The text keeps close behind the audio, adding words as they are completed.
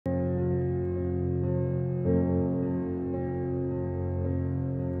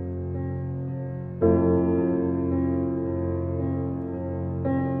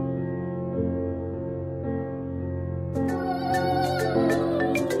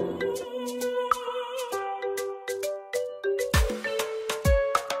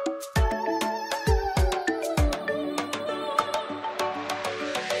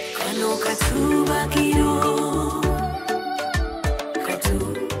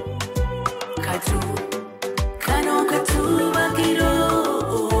Kano Akatubagiro.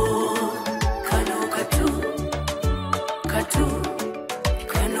 Kano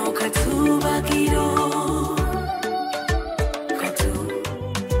Akatubagiro.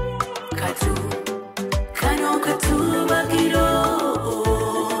 Kano Akatubagiro.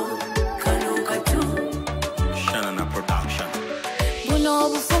 Shanana Production. Buno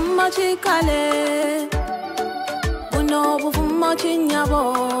bufuma chikale. Buno bufuma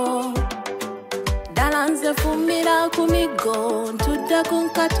chinyabo. Dalanze fumira kumigo. Ntuda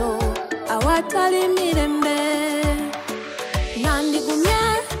kunkato. Awatali mirembe. Nandi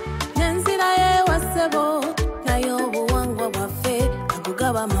gumye. Nenzira ye wasebo. Nayo buwangwa wafe.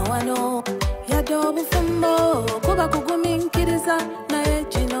 Agugaba mawano. Yado bufumbo. Kuba kuguminkiriza. Naye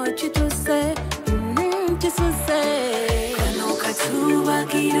chino chituse. Chisuse. Kano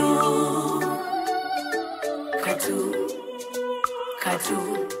Akatubagiro.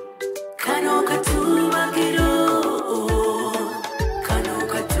 Kano Akatubagiro. Kano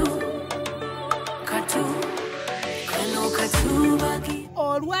Akatubagiro.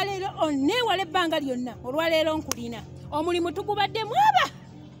 Olwalero onewale ebbanga lyonna olwalero nkulina omulimu tugubadde mwaba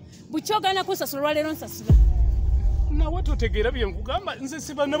bukyogana kusasula olwalero nsasula nawe totegeera bye nkugamba nze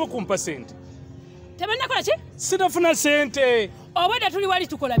siba nabo kumpa sente tebannakola ki sinafuna sente obwedda tuli wali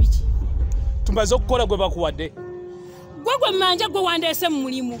tukola biki tumaze okukola gwe bakuwadde gwe manja gwe wandeese mu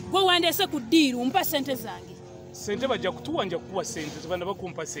mulimu gwe wandeese ku ddiiru mpa sente zange sente bajja kutuwa nja kukuwa sente siba nabo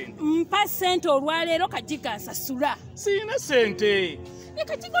kumpa sente mpa sente olwaleero kajiga nsasula siina sente ne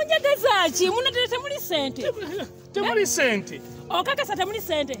kajiga onjagazaaki munatere temuli sente temuli sente okakasa temuli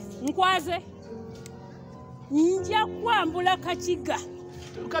sente nkwaze nja kwambula kakiga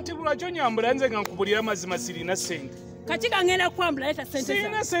kati lwaki onyambula nze nga nkubulira mazima sirina sente kakiga ngenda kwambula leta sente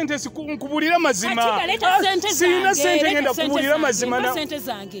siina sente nkubulira mazima kakiga leta sente siina sente ngenda kubulira mazima sente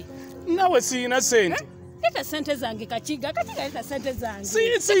zange nawe siina sente leta sente zange kakiga leta sente zange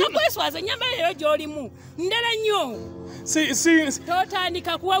si nyamba leero gy'olimu ndala nnyo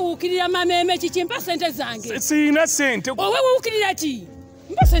totandika kuwawuukirira mameeme kiki mpa sente zange siina sente owewuukirira ki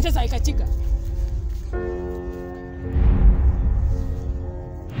mpa sente zange kakiga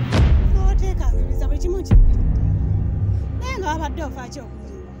nooteekangiriza buli kimu kiwulidde naye nga wabadde ofaaki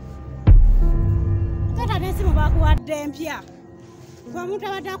okulima tata n'ensimu bakuwadde empya gwe omuntu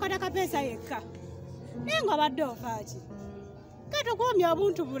abadde akwata kapeesa yekka naye nga wabadde ofaaki nga tukuumye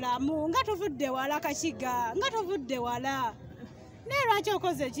obuntu bulamu nga tuvudde wala kakiga nga tuvudde wala naye lwaki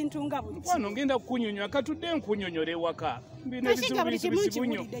okoze ekintu nga buli wano ngenda kukunyonyola katudde nkunyonyola ewaka kakiga buli kimu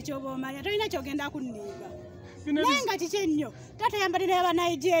kiwulidde kyoba omanya tolina kyogenda kunniiga naye nga kiki ennyo tata yambalira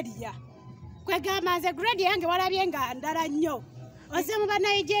y'abanigeria kwegamba nze grade yange walabye nga ndala nnyo ose mu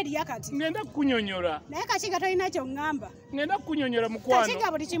banigeria kati ngenda kukunyonyola naye kakiga tolina kyongamba ngenda kukunyonyola mukwano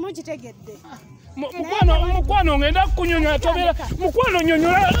kakiga buli kimu kitegedde mukwano ngenda kukunyonyola tobeera mukwano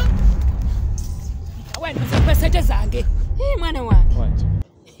nyonyola wena sente zange mwana wange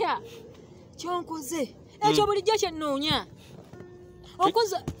kyonkoze ekyo bulijjo kyennoonya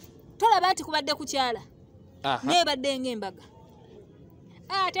okoza tolaba nti kubadde kukyala nebadde ng'embaga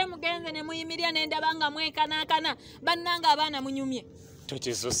ate mugenze ne muyimirya n'endaba nga mwekanaakana bannanga abaana munyumye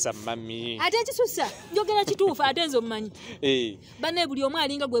tokisussa mami ate ekisussa njogera kituufu ate nze omumanyi banne buli omu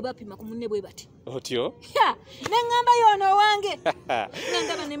alinga gwe bapima ku munne bwe bati otyo neŋŋamba yoono owange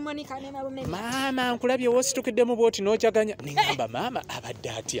nendaba ne monika ne mabume maama nkulabye woositukidde bwoti n'okyaganya neŋŋamba maama abadde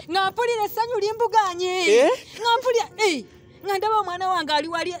atya nga mpulira essanyu limbuganye nga mpulira nga ndaba omwana wange ali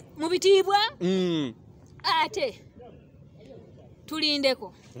wali mu bitiibwa ate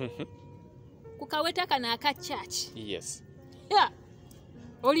tulindeko ku kaweta kano aka church yes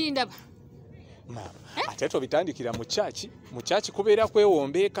olindaba maama ate tobitandikira mu kyaki kubeera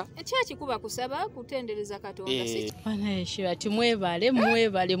kwewombeeka ekyaki kuba kusaba kutendereza katonda si Banayeshira timwebale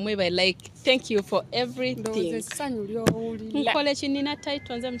like thank you for everything essanyu ly'owulira nkole kinina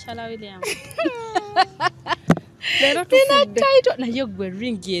title nze mukyala William leero tufudde title naye gwe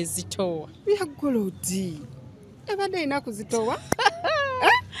ring ezitowa byagolodi ebadde ina kuzitowa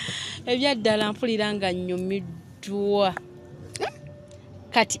ebyaddala mpulira nga nnyumiddwa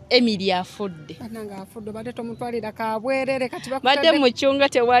kati Emily afudde ananga afudde badde tomutwalira kabwerere kati badde mucyunga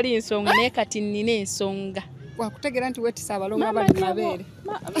tewali nsonga naye kati nnina ensonga wakutegera nti wetisa abalongo abali mabeere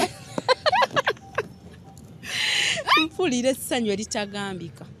mpulira essanyu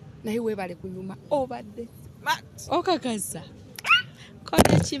eritagambika naye weebale kunyuma obadde okakaza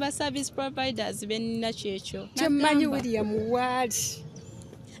kola kiba service providers benina kyekyo kyemmanyi William waali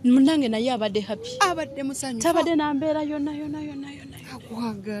munange naye abadde happy abadde musanyu tabadde nambeera yonna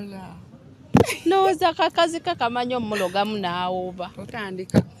akwagala nooza kakazi kakamanyi omulogamu n'awoba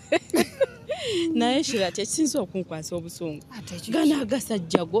otandika naye Shirati ekisinza okunkwasa obusungu gana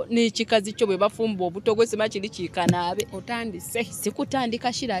agasajjago n'ekikazi kyo bwe bafumba obutogo sima kiri kiikanaabe otandise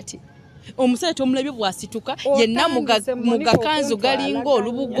sikutandika Shirati omusajja tomulabye bwasituka yenna mugakanzu galinga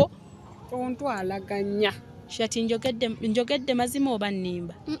olubugo ontwalaganya Shirati njogedde mazima oba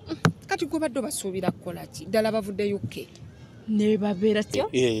nnimba kati gwe badde basuubira kukola ki ddala bavudde UK ne babeera tyo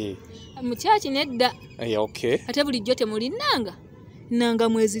mukyaki nedda okay ate bulijjo temulinanga nanga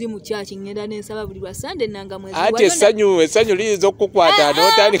mweziri mukyaki ngenda nensaba buli lwa Sunday nanga mweziri ate essanyu liyiza okukukwata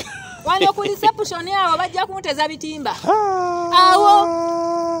n'otandika wano ku reception awo bajja kunteza bitimba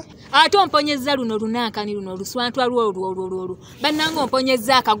awo ate omponyezza luno lunankani luno oluswantwa lwolwo bannanga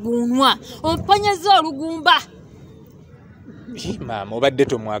omponyezza akagunwa omponyezza olugumba maama obadde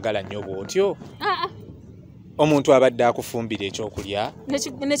tomwagala nnyo bw'otyo omuntu abadde akufumbira ekyokulya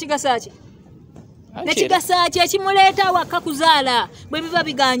nekigasa ki nekigasa ki ekimuleeta waka kuzaala bwe biba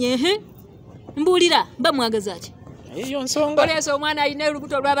biganye mbuulira mba mwagaza ki eyo nsonga oleesa omwana alina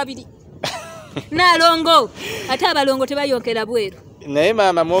olubuto olw'ababiri naalongo ate abalongo tebayokera bweru naye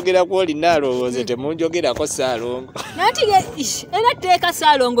maama mwogera ku olina alowooze temunjogerako Saalongo nanti era tteeka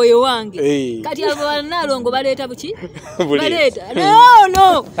Saalongo ye wange kati abo banaalongo baleeta buki baleeta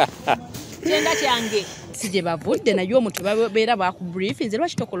no kyenda kyange sije bavudde naye omuntu babeera bakubriefinze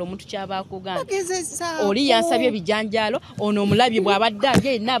lwaki tokola omuntu kyabakugamba oli yansabye ebijanjaalo ono omulabye bw'abadde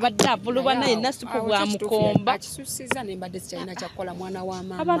alya yenna abadde avulubana yenna supu bwamukomba kisusiza nembadde sikyalina kyakukola mwana wa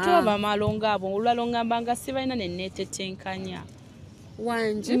maama abantu abamalongo abo olulala ongamba nga sibalina nenneetetenkanya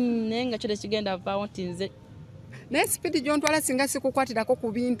wanje naye nga kyo tekigenda vaawo nti nze naye sipidi gyontwala singa sikukwatirako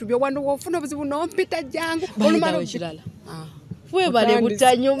ku bintu byo wano woofuna obuzibu n'ompita jangu olumala kirala webale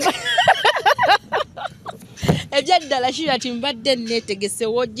butanyuma ebyaddala Shirati mbadde neetegese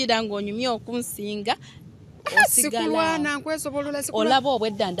wojjira ng'onyumye okunsinga sikulwana nkwesobolula olaba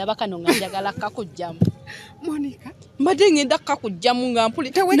obwedda ndaba kano nga njagala kakujjamu Monica mbadde ngenda kakujjamu nga mpuli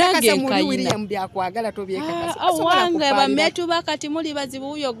nange nkayina byakwagala tobyekakasa awange bametu bakati muli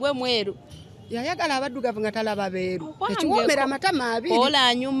bazibuuyo gwe mweru yayagala abaddugavu nga talaba beeru ekiwoomera amatama abiri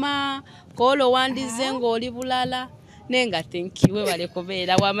kola nyuma kola owandize ng'oli bulala nenga tenkiwe wale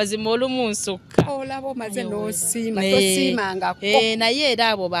kubeera wamazima olumu nsukka olaba omaze n'osiima tosiimangako naye era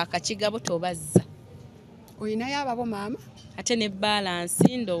abo bakakigabo tobazza oyinayo ababo maama ate ne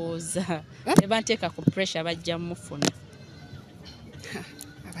balansi ndowooza tebanteeka ku pressure bajja mufuna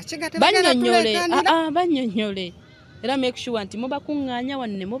bannyonnyole era make sure nti mubakuŋŋaanya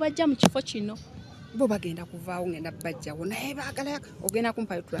wano ne mubajja mu kifo kino bo bagenda kuvaawo ngenda bajjawo naye baagala ogenda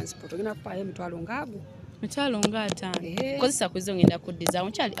kumpayo transport ogenda kupayo emitwalo ngaago mitwalo nga5 kozesa kuzizo ngenda kuddizaawo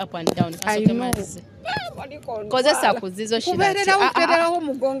nkyali up and down kasoke mazze kozesa kuzizo kubeererawo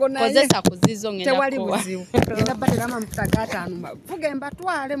mugongo naye kozesa kuzizo ngenda tewali buzibu ngenda batera amafuta g'ataano mavuge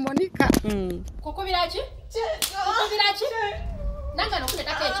mbatwale Monica kukubiraki nangano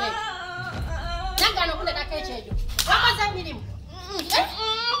kuletako ekyejo wamaze emirimu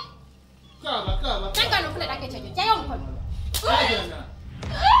nangano kuletako ekyejo jayo omukono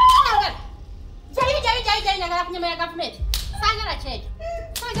jayi nagala kunyama ya gavumenti sagala kyejo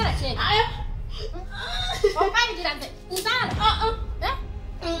okabigira nze nzaala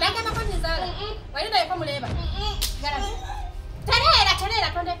nagamba ko nzaala walinayo muleba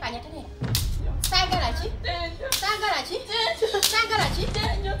tereera tondekanya tereera sagala ki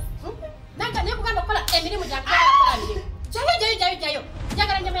nanga nekugamba okukola emirimu gyakola mirimu jayo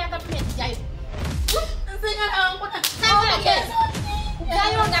njagala nyama ya gavumenti jayo sagala kyezo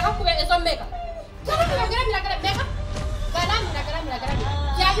jayo ndakakuba ezo mmeka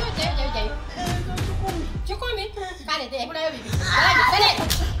jayo kikumi kale ebulayo bibiri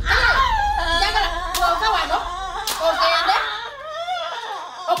njagala ova wano ogende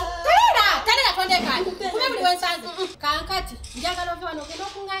terera tondekanye kube buli wensanze kankati njagala ove wano ogende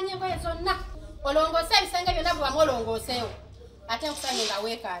okuŋŋaanya engoye zonna olongoose ebisenge byonna bwe wamu olongooseewo ate nkusange nga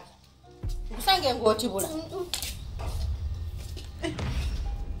weekaali nkusange ng'otibula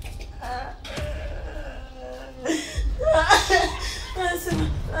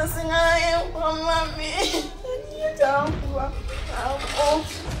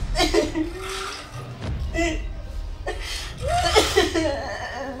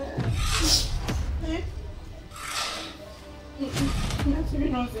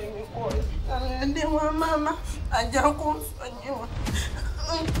Mama, aja kumfanyiwa.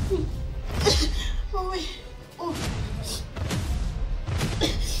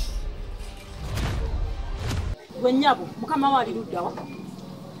 Gwennyabo mukama wali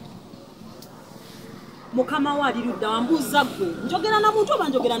luddawa mbuuza gwe njogera na muntu oba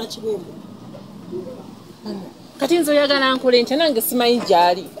njogera na kibumbu kati nze oyagala nkole ntya nange simanyi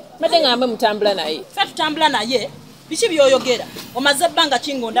gyali Mbadde ngambe mutambula naye. Ffe tutambula naye. Biki byoyogera? Omaze ebbanga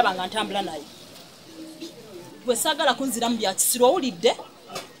ki ng'ondaba nga ntambula naye? Bwe saagala kunziramu bya kisiro owulidde?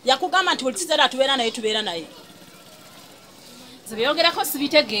 Yakugamba nti buli kiseera tubeera naye. Zibyogerako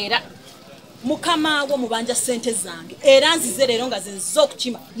sibitegeera. Mukama wo mubanja ssente zange era nzize leero nga zenziza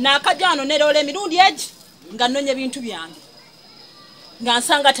okukima n'akajano neroola emirundi egi nga nnonye bintu byange nga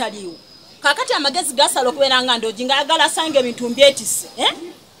nsanga taliiwo kaakati amagezi gasala okubeera nga ndoogi ng'ayagala asange ebintu mbyetisse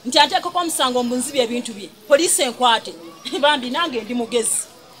nti ateekako omusango mbunzibye ebintu bye poliisi enkwate bambi nange ndi mugezi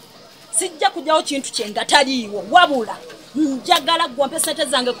sijja kujjawo kintu kye nga taliiwo wabula njagala gwampe ssente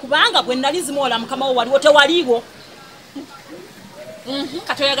zange kubanga bwe nnali zimuwola mukama wo waliwo tewaliiwo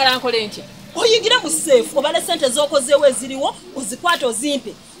kati oyagala nkole ntya oyingira mu seefu obale ssente z'okozeewo eziriwo ozikwate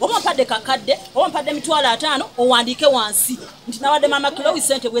ozimpe oba ompadde kakadde oba ompadde emitwalo 5 owandiike wansi nti nawadde maama Chloe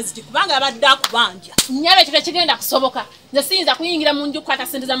ssente bwe ziti kubanga abadde akubanja nnyaba ekyo tekigenda kusoboka nze siyinza kuyingira mu nju kukwata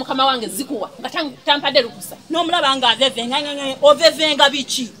ssente za mukama wange zikuwa nga tampadde lukusa n'omulaba nga ovevenga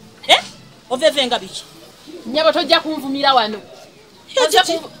biki ovevenga biki nnyaba tojja kunvumira wano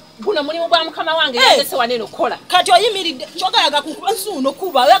guno mulimu gwa mukama wange yagese waneno kola kati oyimiridde kyogalaga kunkuba nsuuno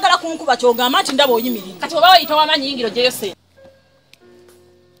kuba oyagala kunkuba kyogamba nti ndaba oyimiridde kati oba oyita wamanyi yingiro gyeyo se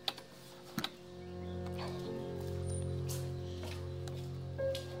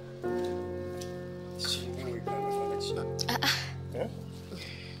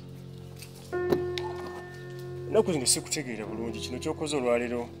naku zino sikutegeera bulungi kino kyokoze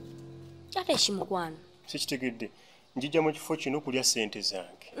olwaleero ate ekimukwano sikitegedde njijja mu kifo kino okulya ssente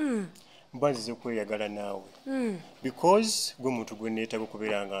zange mba nzize kweyagala naawe because gwe muntu gwe neetaaga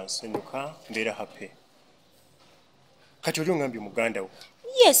okubeera nga nsanyuka mbeera happy kati oli ongambye muganda wo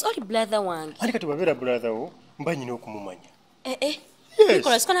yes oli brother wange ate kati babeera brother wo mba nyina okumumanya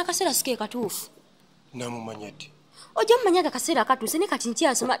nikola sikana akaseera sike katuufu namumanya ddi ojja mumanya akaseera katuuse ne kati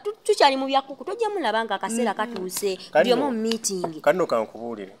nkyasoma tukyali mu byakuku tojja mulaba nga akaseera katuuse buli omu mu meeting kano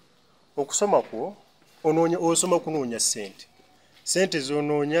kankubuulire okusoma kwo osoma kunoonya ssente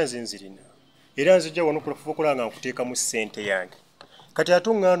zonoonya nze nzirina era nzijja wano kulafuba okulaba nga nkuteekamu ssente yange kati ate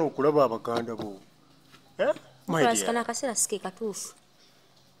oŋŋaana okulaba abaganda bo sikana akaseera sike katuufu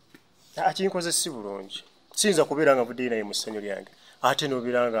akinkoze si bulungi siyinza kubeera nga buddeyo naye mu ssanyu lyange ate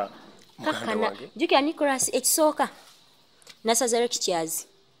n'obeera nga muganda wange jjukira Nicholas ekisooka nasazeero kikyazi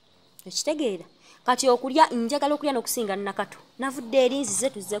okitegeera kati okulya njagala okulya n'okusinga nakato navudde eri nzize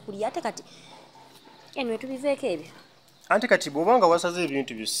tuzze kulya ate kati enwe tubiveeko ebyo anti kati bw'obanga wasaze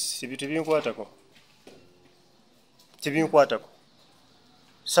ebintu tebinkwatako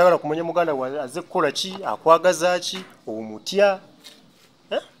sagala kumanya muganda wawe aze kukola ki akwagaza ki omutya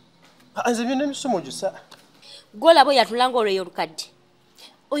nze byonna emisomo gyosa golaba oyo atulanga olweyo olukadde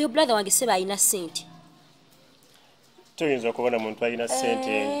oyo brother wange seba alina ssente toyinza kubona muntu alina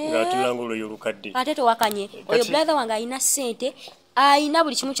ssente ng'atulanga olweyo olukadde ate towakanye oyo brother wange alina ssente ayina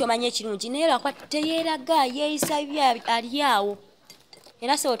buli kimu kyomanya ekirungi naye lwakwa teyeeraga yeeyisa ali awo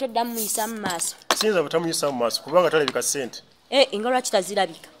era sewe toddamu muyisa mu maaso siyinza butamuyisa mu maaso kubanga talabika ssente nga lwaki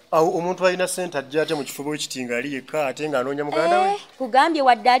tazirabika awo omuntu alina ssente ajja ate mu kifuba ekiti ng'ali yekka ate ng'anoonya muganda we kugambye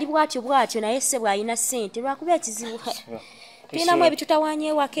wadde ali bwatyo naye se bw'alina ssente lwakuba ekizibu tulinamu ebitutawaanya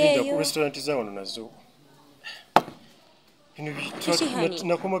ewaka eyo restaurant zawano nazo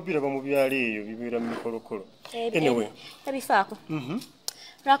nakoma biraba mu byalo eyo bibeera mu mikolokolo anyway tabifaako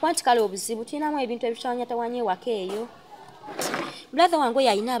lwakuba nti kale obuzibu tulinamu ebintu ebitutawaanyatawaanya ewaka eyo brother wange oyo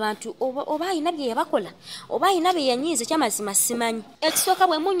alina abantu oba alina bye yabakola oba alina bye yanyiiza ekyamazima simanyi ekisooka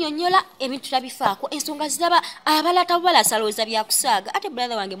bwe munnyonnyola ebintu tabifaako ensonga ziraba abalata balasaalowooza byakusaaga ate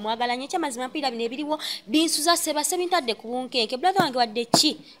brother wange mwagalanye ekyamazima mpiira bino ebiriwo binsuza sebase bintadde ku bunkenke brother wange wadde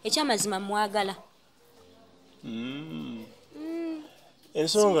ki ekyamazima mwagala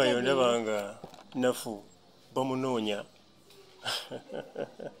ensonga yo ndabanga nafu bamunoonya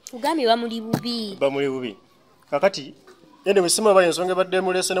kugambye bamuli bubi kakati yende wisima bayo ensonga badde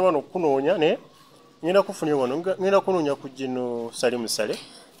mulese ne wano okunoonya ne ngenda kufunye wano ngenda kunoonya ku gino sali musale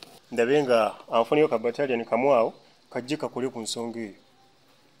ndabe nga anfunyeyo ka battalion kamwawo kajje kakole ku nsonga eyo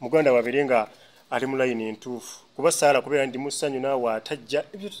muganda wabere nga ali mu line entuufu kuba saala kubeera ndi mu ssanyu naawe atajja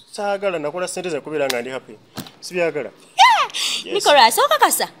ebyo saagala nakola ssente za kubeera nga ndi happy sibyagala Nicholas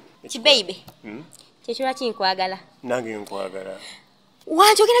okakasa kibeibe kyekyola kinkwagala nange nkwagala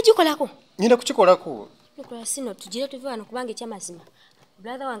wanjogera gikolako ngenda kukikolako Nicholas no tujire tuve wano kubanga ekyamazima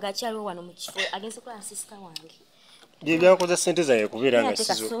brother wange akyaliwo wano mu kifo agenze kukola sister wange bye byakoze ssente zaye kubeera nga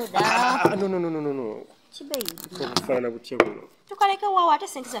sizo no kibeibe okufaana butya buno tukaleke waawo ate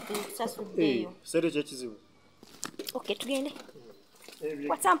ssente zaffe zisasuddeeyo ssente ekyekizibu okay tugende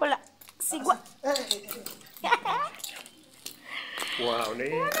watsampola sigwa Wow,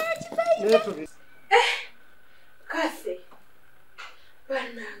 Kase.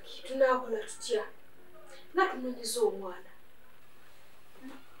 Banangi tunakola tutya. Natunonyeza omwana.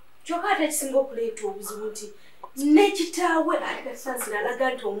 Kyokka ate kisinga okuleeta obuzibu nti nekitaawe atikasanzira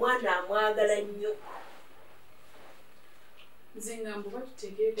alaga nti omwana amwagala nnyo. Nze ngamba oba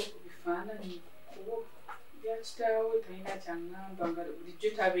tutegeeko ku bifaananyi kuba bya kitaawe talina kyaŋŋamba nga bulijjo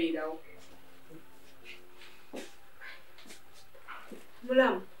tabeerawo.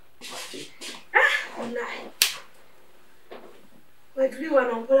 Mulamu. Munaye. Wetuli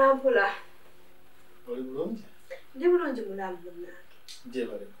wano mpolampola. Oli bulungi? Ndi bulungi mulamu munnange.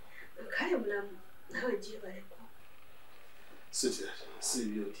 Gyebaleko. Kale mulamu nawe gyebaleko. Si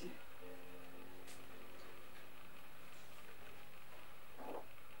byoti.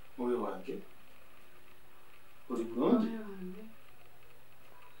 Oyo wange. Oli bulungi?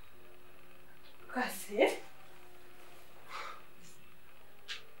 Kase.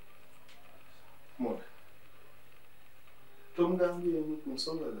 Mwana. Tomugambye ku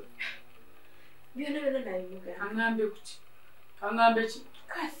nsonga ze. Byonna nabimugamba. Aŋŋambe kuki? Aŋŋambe ki?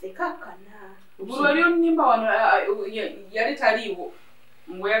 Kase kakana. Buli wali onnyimba wano yali taliiwo.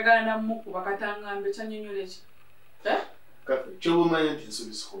 Ng'oyagala namukuba kati aŋŋambe kyanyonyola ki? Kaka ky'obumanyi nti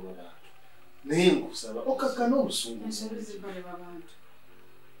ensobi zikola bantu. Naye nkusaba okakkana obusungu. Ensobi zikolebwa bantu.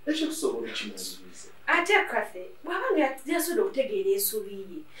 Ekyo tusobola kimuzuuliza. Ate Kase bw'abanga yasobola okutegeera ensobi ye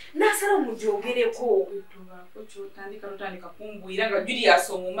n'asala omugyogereko. Totandika kumbwira nga Julius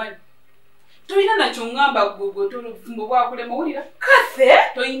omumanyi. Toyina nakyo ŋŋamba gwe tolufumbo bwakulema wulira. Kase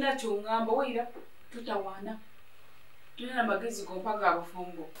toyina ky'oŋŋamba wulira tutawaana. Toyina magezi gompa ga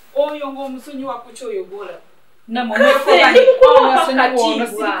bufumbo. Oyo ng'omusonyiwa ku kyoyo gwola. Namwe mwefobani omusonyiwa ono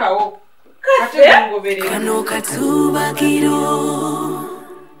sirikawo. Kase kano Akatubagiro.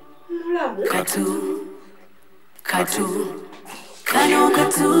 Mulamu. Kano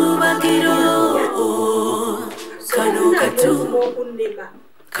Akatubagiro.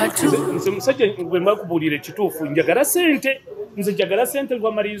 Nze musajja gwe mbakubuulira ekituufu njagala ssente. Nze njagala ssente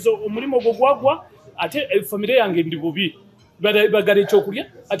lwamalirizo omulimu ogwo gwagwa ate famire yange ndi bubi. Bagala ekyokulya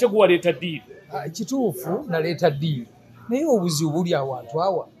ate guwaleeta ddiiri. Kituufu naleeta ddiiri. Naye obuzibu buli awantu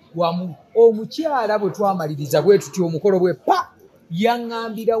awa wamu omukyala bwe twamaliriza bwe tuti omukolo bwe pa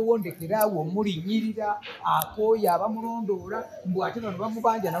yaŋŋambirawo ndekeraawo mulinyirira akooya abamulondoola mbw ate bano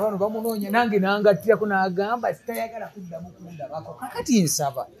bamubanja nabano bamunoonya nange nangattirako n'agamba titayagala kuddamu kundabako. Kakati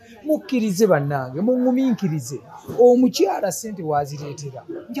nsaba mukkirize bannange muŋŋumiikirize omukyala ssente wazireetera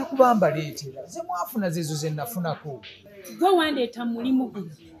nja kuba mbaleetera ze mwafuna zezo ze nafunako. Gwe wandeeta mulimu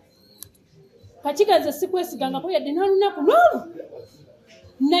guno kakigaze sikwesigangako yadde n'olunaku n'olu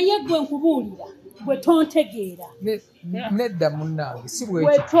naye gwe nkubuulira gwe tontegeera. Nedda munnange si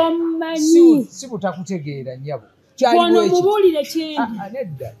gwe tomanyi si butakutegeera nnyabo. Wano mubuulire kyendi.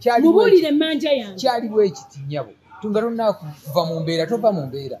 Mubuulire emmanja yange. Kyaliwo ekiti nnyabo. Tunga tonakuva mu mbeera tova mu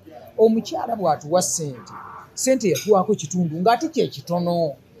mbeera. Omukyala bw'atuwa ssente yatuwaako kitundu ng'ate kye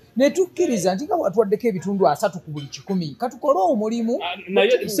kitono. Ne tukkiriza nti nga watwaddeko ebitundu 3 ku buli 100 katukole omulimu.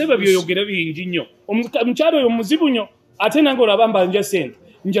 Naye sebe by'oyogera bingi nnyo. Omukyala oyo muzibu nnyo ate nange olaba mbanja ssente.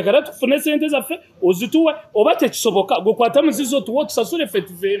 Njagala tufune ssente zaffe ozituwe oba tekisoboka gwekwata muzizo tuwe tusasule ffe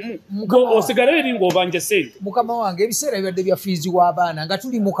tuveemu osigale eri ng'obanja ssente. Mukama wange ebiseera bibadde bya fiizi w'abaana nga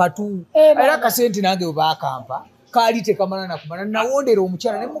tuli mu katu era akasente nange we baakampa kaali tekamala nakumala nawondera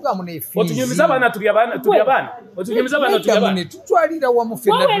omukyala ne mugamu n'efiizi. Otunyumiza abaana tuli abaana. Otunyumiza abaana tuli abaana. Tutwalira wamu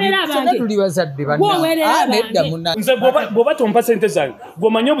ffenna tuli bazadde nedda munna. Nze bw'oba tompa ssente zange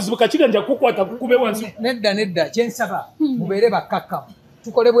gw'omanyi obuzibu kakiga nja kukwata kukube wansi. Nedda kyensaba mubeere bakkakkamu.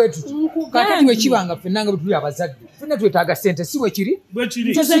 Tukole bwe tuti kakati bwe kibanga ffenna bwe tuli abazadde ffenna twetaaga ssente si bwe kiri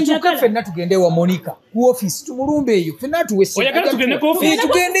situka ffenna tugende wa Monica ku ofiisi tumulumbe eyo ffenna tuwe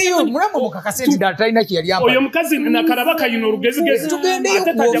tugendeyo mulamu mukakase nti ddala talina kye yali oyo mukazi nakalaba kayina olugezigezi tugendeyo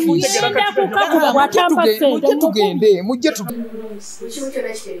ku ofiisi mujje tugende.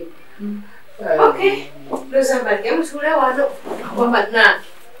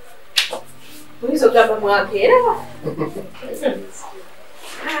 Oyinza okugamba mwakeera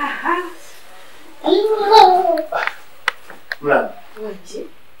Mulamu.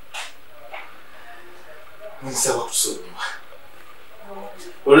 Nsaba kusonyiwa.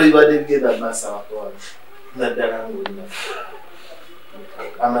 Olw'ebibadde bigenda maaso abakwano naddala ng'olina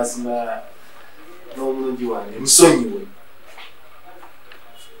amazima n'omulungi wange musonyiwe.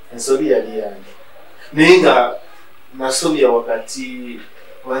 Ensobi yali yange naye nga nasobya wakati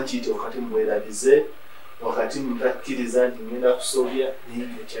wankiyita wakati mubwerabize wakati mutakkiriza nti ngenda kusobya naye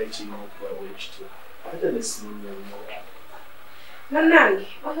ekyali kirina okuba bwekityo ate nesimunyamula. Bannange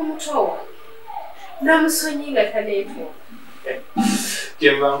waba muto wange namusonyi nga taneetwa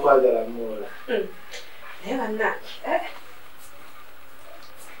Kyemba nkwagala mwola. Naye banna.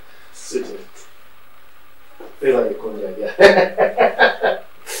 Sweetheart. Eva likonjaga.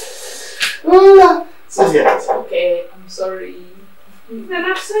 Sweetheart. Okay, I'm sorry.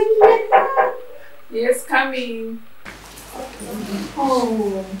 Yes, coming.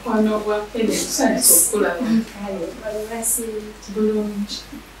 Oh, Panova, sense of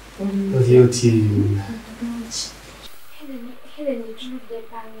What do you team?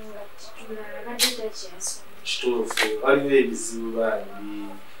 Kituufu waliwo ebizibu bangi.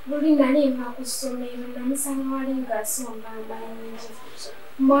 Buli nalimba ku ssomero namusanga walinga asomba amayinja.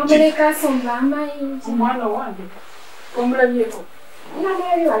 Mwamuleka asomba amayinja. Omwana wange omulabyeko.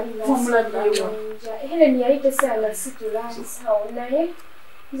 Namulabye walinga Helen yali tesanga situla nsawo naye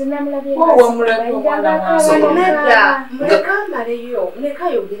nze namulabye nedda muleka amaleyo muleka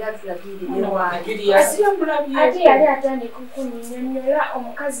ayogera tulagirire ate yali atandika okunnyonnyola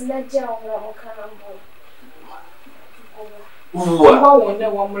omukazi najjawo nga mukambwe. Oba wonna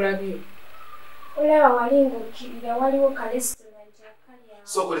wamulabye. Olaba walinga okkirira waliwo ka restaurant akalya.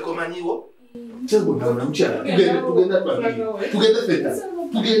 Soko likomanyiwo? Chego na mchana. Tugenda twabiri. Tugenda feta.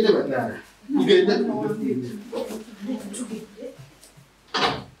 Tugende batana. Tugende.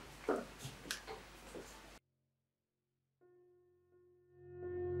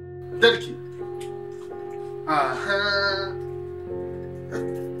 Dalki. Aha.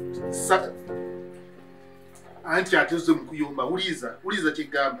 Saka. Anti atuzo mkuyomba uliza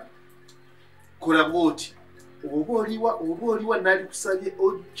kigamba. Kola bwoti. Oba nali kusabye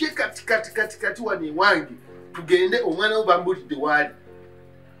ojje kati wani wange tugende omwana wo bambulidde wali.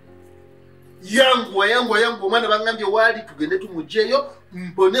 Yangu omwana bangambye wali tugende tumugyeyo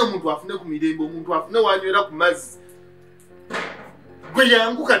mpone omuntu afune ku mirembe omuntu afune wanywera ku mazzi. Gwe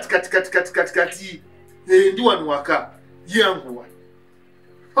yangu kati ndi wano waka yanguwa.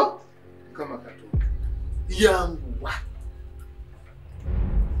 Kama Katonda yanguwa.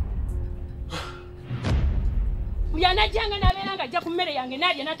 Yanajanga nabeeranga ajja ku mmere yange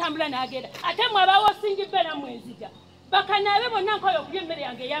nalye natambula n'agenda ate mwabawo singi bbeera mwenzija bakanabe bonna nkoyo okulya emmere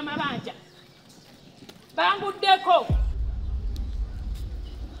yange ey'amabanja bambuddeko.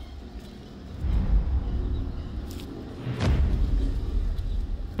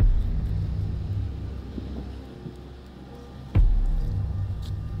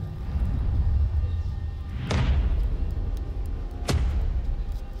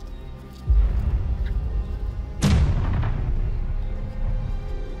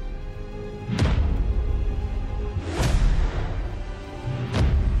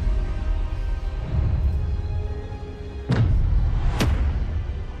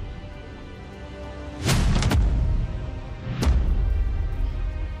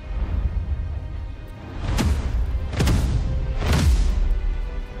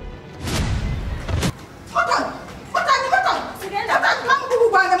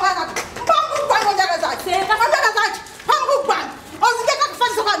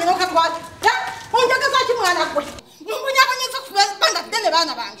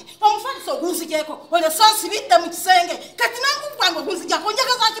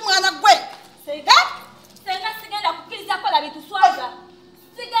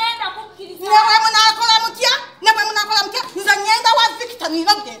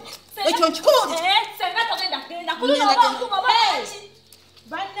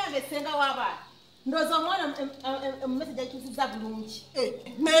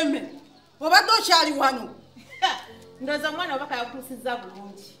 Ndoza mwana obaka yakutusiza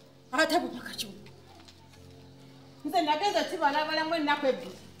bulungi. Ate bunyaka kyo. Nze nageza kibalabala mwe ennaku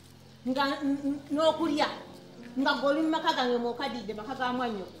ebbiri. Nga n'okulya. Nga goli mumaka gange mwokadidde maka ga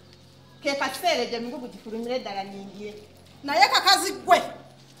mwanyo. Ke kaseere gye migugu gifulumire eddala ningire. Naye kakazi gwe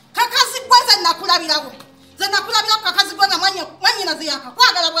ze nakulabirawo. Ze nakulabirawo kakazi gwe nga mwanyina ze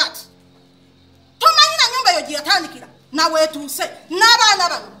yakakwagala bwati. Tomanyi na nyumba eyo gye yatandikira. Naweetuuse n'abaana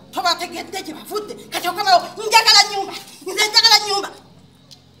bano. Tobategedde gye bavudde kati okamawo njagala nyumba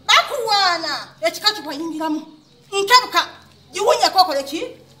bakuwaana ekika kibwayingiramu nkebuka giwunye kokole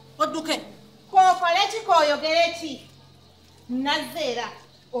ki odduke kokole ki koyogere ki nazeera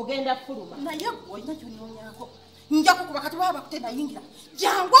ogenda fuluma naye olina kyononyako nja kukuba kati baba bakutendayingira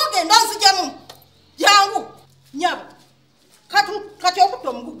jangu ogenda nzijemu jangu nyabo kati okutta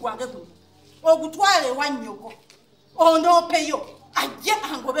omugugu gwange guno ogutwale ewa nnyoko onoopeyo ajje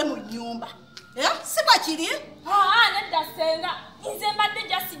angobe mu nyumba. Siba kiri? Nedda senga. Nze mbadde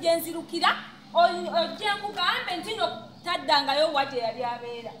jasi gye nzirukira. Ojje nkugambe nti no taddangayo wadde yali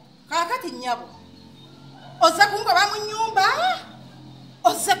abeera. Kaakati nnyabo. Oza kungoba mu nyumba?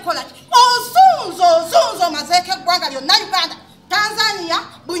 osekola ozunzo mazeke gwanga lyonna Uganda Tanzania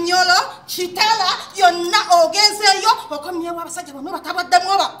Bunyolo Chitala yonna ogenzeyo okomyewo abasajja bamwe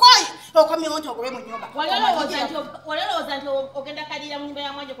batabaddemu abakoyi okomyewo nti ogobe mu nyumba walelooza nti ogenda kalira mu nyumba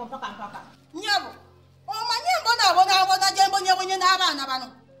ya mwanje ko mpaka nyabo omanyi mbona gye mbonyebonye n'abaana bano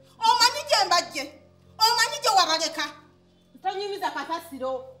omanyi gye mbajje omanyi gye wabaleka tonyumiza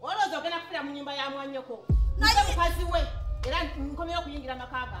kasasiro olowooza ogenda kufira mu nyumba ya mwanyoko naye mukazi we era nkomyewo okuyingira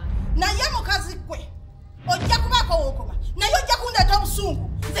maka gange naye mukazi gwe ojja kubaako wookoma naye ojja kundeeta obusungu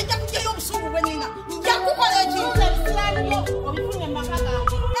nze nja kugyayo obusungu bwe nina nja kukola ekintu ebisiraanyo obifunye mu maka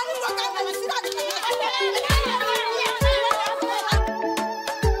gange ebitwaganga ebisiraani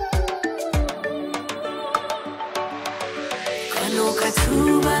kano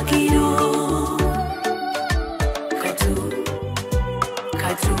katubagiro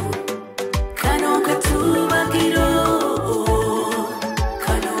kano katubagiro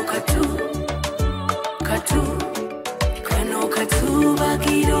kano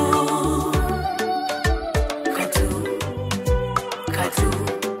katubagiro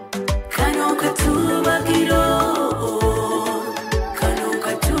kano katubagiro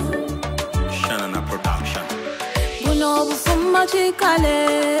Shanana production buno bufuma chikale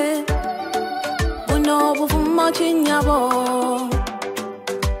buno bufuma chinyabo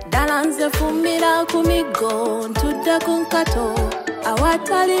dalanze fumira kumigo ntudde ku nkato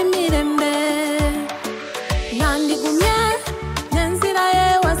awatali mirembe nandigumye nenzira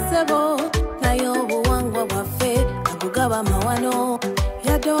yewasebo naye obuwangwa bwaffe agugaba mawano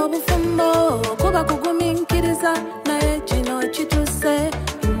yadde obufumbo kuba kuguminkiriza naye kino kituse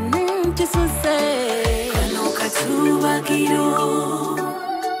kisuse kano katubagiro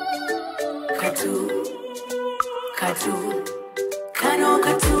kano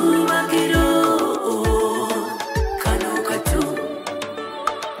katubagiro kano katubagiro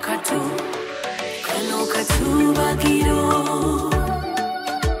kano katubagiro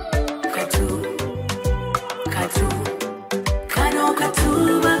kano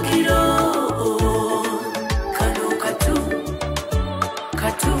katubagiro kano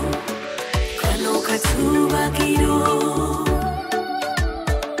katubagiro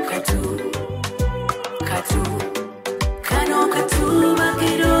kano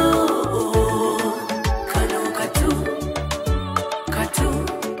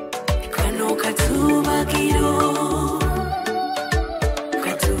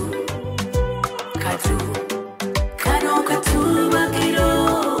katubagiro